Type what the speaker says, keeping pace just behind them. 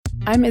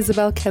I'm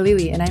Isabel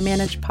Khalili, and I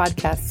manage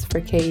podcasts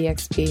for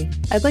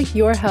KEXP. I'd like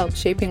your help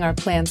shaping our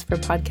plans for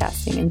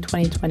podcasting in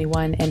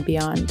 2021 and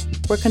beyond.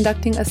 We're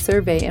conducting a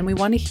survey, and we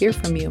want to hear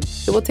from you.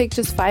 It will take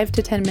just 5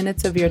 to 10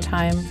 minutes of your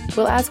time.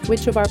 We'll ask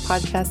which of our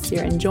podcasts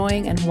you're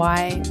enjoying and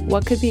why,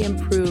 what could be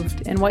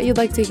improved, and what you'd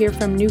like to hear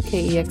from new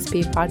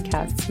KEXP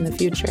podcasts in the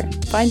future.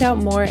 Find out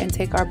more and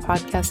take our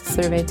podcast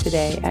survey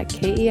today at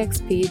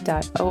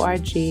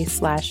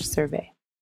kexp.org/survey.